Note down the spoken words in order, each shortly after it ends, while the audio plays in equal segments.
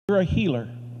You're a healer,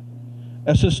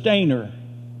 a sustainer,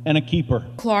 and a keeper.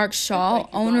 Clark Shaw,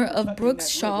 owner of Brooks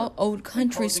Shaw Old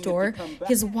Country Store,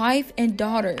 his wife and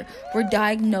daughter were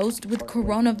diagnosed with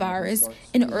coronavirus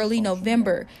in early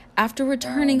November after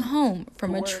returning home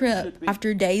from a trip.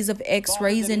 After days of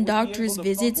x-rays and doctor's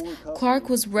visits, Clark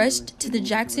was rushed to the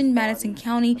Jackson-Madison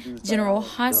County General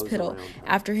Hospital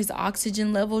after his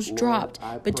oxygen levels dropped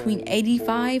between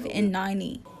 85 and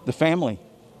 90. The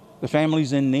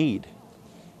family's in need.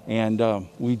 And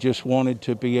we just wanted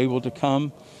to be able to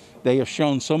come. They have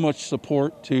shown so much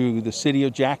support to the city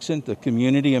of Jackson, the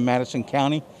community of Madison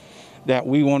County, that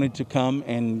we wanted to come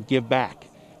and give back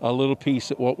a little piece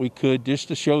of what we could, just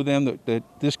to show them that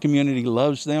this community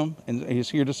loves them and is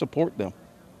here to support them.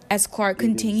 As Clark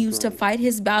continues to fight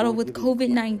his battle with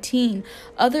COVID-19,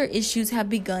 other issues have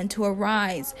begun to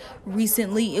arise.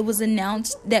 Recently, it was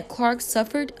announced that Clark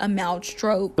suffered a mild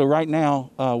stroke. So right now,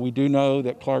 we do know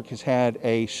that Clark has had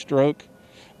a stroke,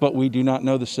 but we do not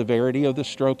know the severity of the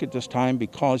stroke at this time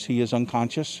because he is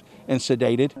unconscious and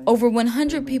sedated. Over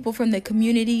 100 people from the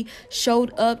community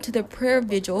showed up to the prayer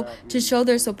vigil to show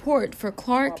their support for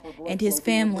Clark and his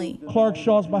family. Clark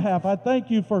Shaw's behalf, I thank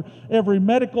you for every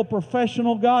medical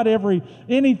professional, God,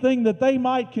 anything that they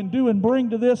might can do and bring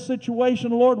to this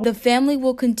situation, Lord. The family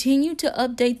will continue to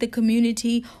update the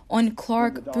community on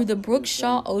Clark through the Brooks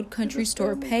Shaw Old Country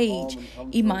Store page.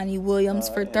 Imani Williams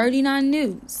for 39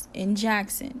 News in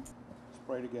Jackson. Let's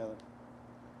pray together.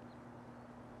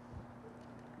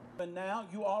 And now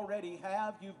you already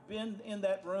have, you've been in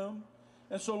that room.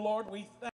 And so, Lord, we thank